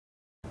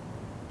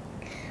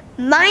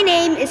My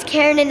name is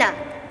Keren Anand.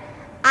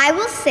 I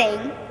will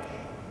sing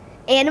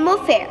Animal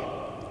Fair,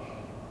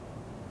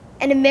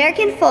 an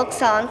American folk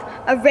song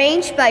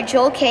arranged by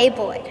Joel K.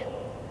 Boyd.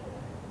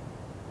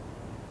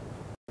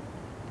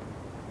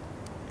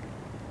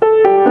 I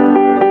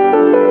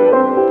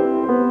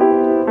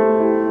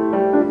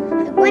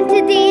went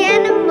to the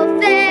animal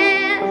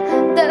fair,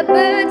 the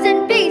birds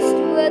and beasts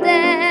were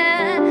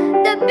there.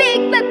 The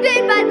big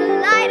baboon by the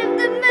light of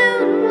the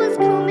moon was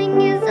combing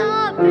his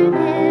auburn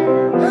hair.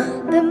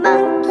 The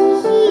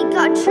monkey, he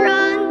got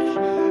drunk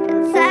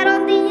and sat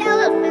on the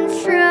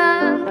elephant's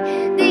trunk.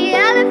 The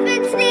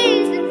elephant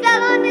sneezed and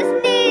fell on his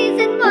knees,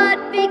 and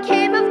what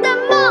became of the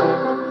monk?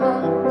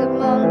 The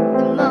monk,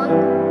 the monk, the monk.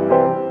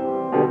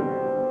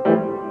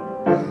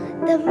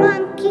 The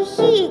monkey,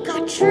 he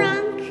got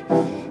drunk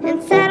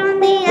and sat on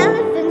the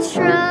elephant's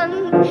trunk.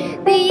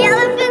 The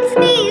elephant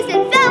sneezed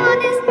and fell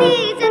on his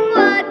knees, and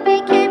what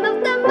became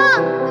of the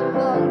monk? The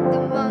monk, the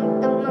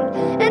monk, the monk,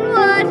 and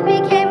what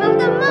became of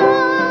the monk?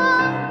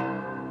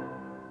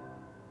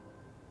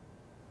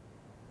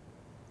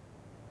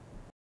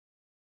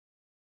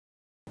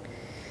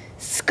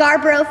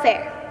 Scarborough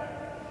Fair,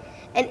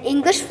 an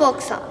English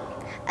folk song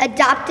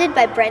adopted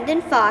by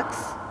Brendan Fox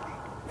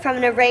from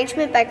an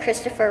arrangement by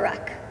Christopher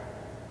Ruck.